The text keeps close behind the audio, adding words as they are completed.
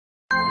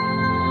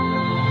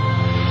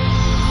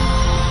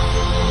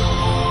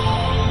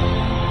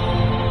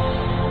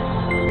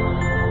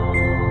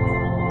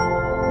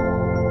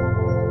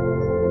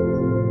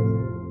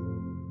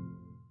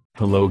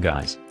Hello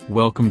guys,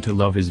 welcome to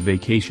Love is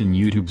Vacation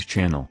YouTube's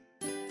channel.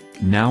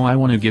 Now I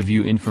want to give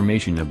you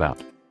information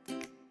about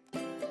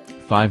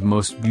 5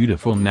 most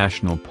beautiful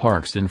national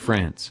parks in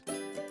France.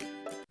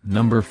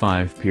 Number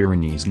 5,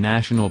 Pyrenees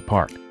National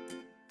Park.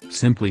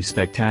 Simply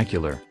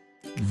spectacular.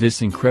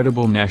 This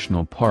incredible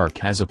national park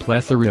has a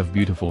plethora of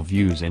beautiful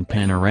views and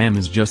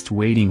panoramas just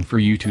waiting for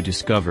you to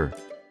discover.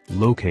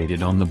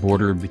 Located on the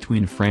border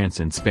between France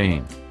and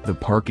Spain, the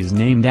park is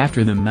named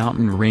after the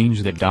mountain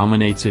range that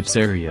dominates its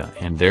area,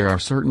 and there are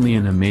certainly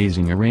an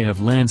amazing array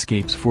of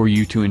landscapes for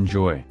you to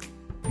enjoy.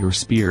 Your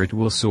spirit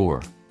will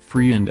soar,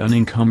 free and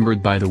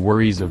unencumbered by the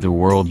worries of the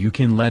world. You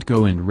can let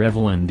go and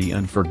revel in the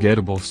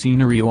unforgettable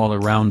scenery all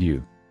around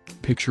you.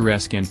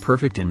 Picturesque and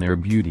perfect in their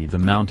beauty, the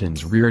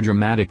mountains rear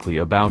dramatically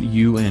about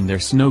you and their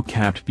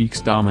snow-capped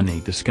peaks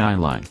dominate the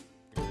skyline.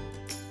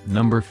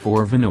 Number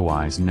 4,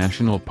 Vanoise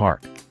National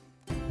Park.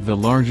 The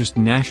largest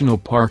national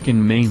park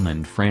in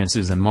mainland France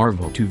is a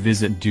marvel to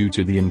visit due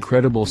to the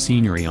incredible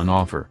scenery on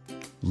offer.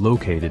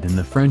 Located in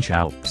the French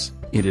Alps,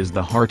 it is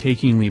the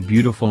heart-achingly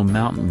beautiful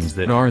mountains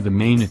that are the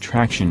main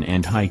attraction,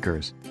 and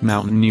hikers,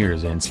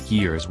 mountaineers and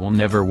skiers will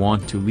never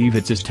want to leave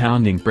its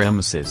astounding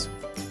premises.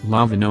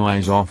 La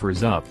Vanoise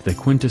offers up the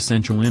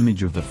quintessential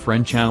image of the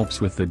French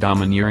Alps, with the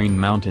domineering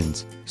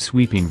mountains,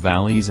 sweeping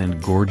valleys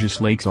and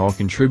gorgeous lakes all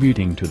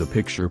contributing to the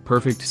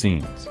picture-perfect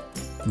scenes.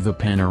 The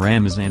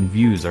panoramas and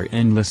views are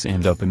endless,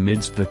 and up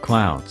amidst the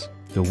clouds,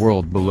 the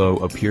world below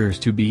appears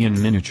to be in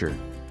miniature.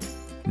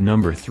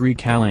 Number 3,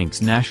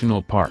 Calanques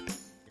National Park.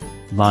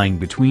 Lying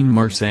between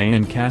Marseille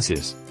and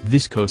Cassis,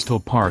 this coastal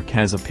park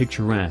has a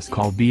picturesque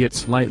albeit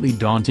slightly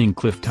daunting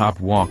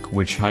cliff-top walk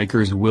which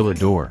hikers will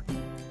adore.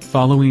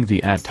 Following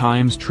the at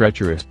times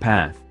treacherous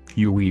path,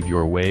 you weave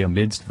your way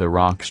amidst the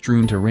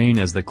rock-strewn terrain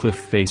as the cliff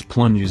face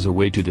plunges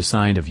away to the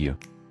side of you.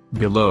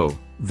 Below,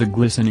 the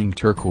glistening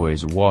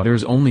turquoise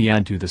waters only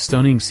add to the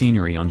stunning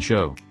scenery on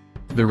show.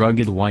 The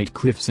rugged white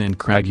cliffs and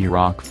craggy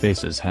rock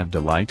faces have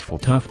delightful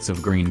tufts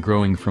of green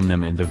growing from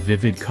them, and the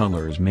vivid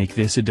colors make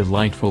this a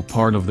delightful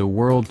part of the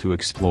world to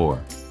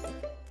explore.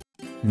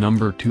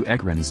 Number 2,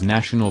 Ecrins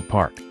National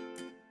Park.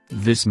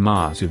 This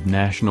massive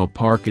national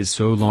park is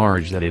so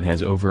large that it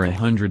has over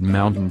 100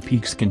 mountain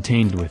peaks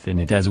contained within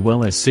it, as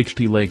well as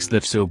 60 lakes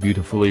that so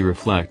beautifully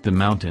reflect the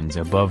mountains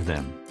above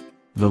them.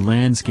 The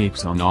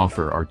landscapes on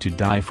offer are to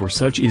die for,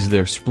 such is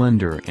their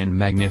splendor and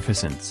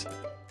magnificence.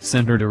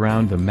 Centered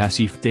around the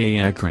Massif des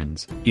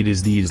Ecrins, it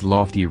is these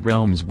lofty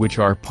realms which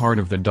are part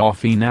of the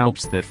Dauphine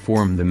Alps that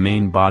form the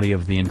main body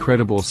of the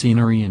incredible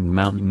scenery, and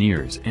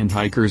mountaineers and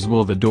hikers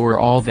will adore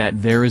all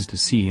that there is to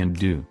see and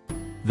do.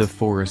 The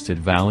forested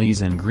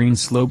valleys and green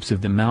slopes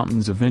of the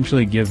mountains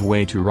eventually give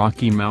way to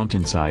rocky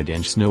mountainside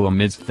and snow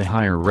amidst the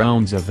higher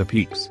realms of the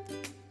peaks.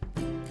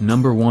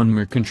 Number 1,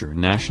 Mercantour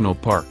National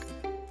Park.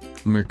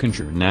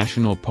 Mercantour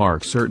National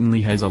Park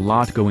certainly has a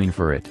lot going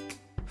for it.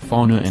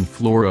 Fauna and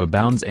flora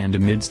abounds, and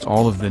amidst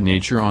all of the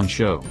nature on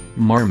show,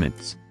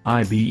 marmots,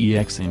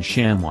 ibex and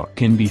chamois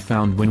can be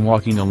found when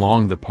walking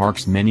along the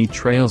park's many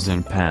trails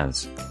and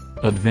paths.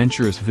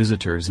 Adventurous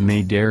visitors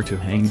may dare to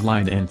hang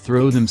glide and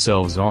throw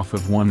themselves off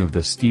of one of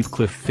the steep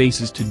cliff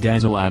faces to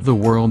dazzle at the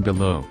world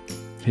below.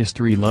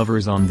 History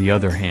lovers, on the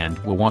other hand,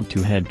 will want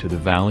to head to the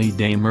Vallée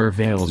des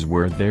Merveilles,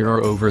 where there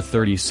are over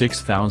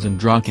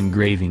 36,000 rock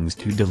engravings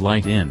to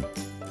delight in.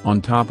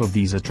 On top of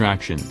these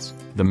attractions,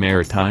 the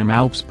Maritime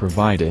Alps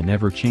provide an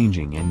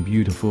ever-changing and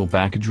beautiful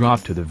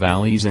backdrop to the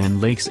valleys and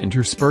lakes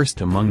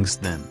interspersed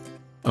amongst them.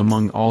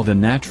 Among all the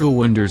natural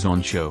wonders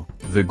on show,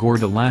 the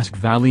Gordelasque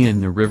Valley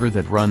and the river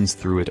that runs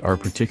through it are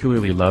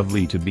particularly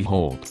lovely to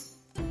behold.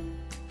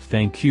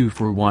 Thank you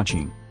for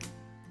watching.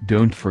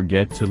 Don't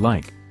forget to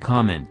like,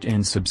 comment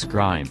and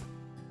subscribe.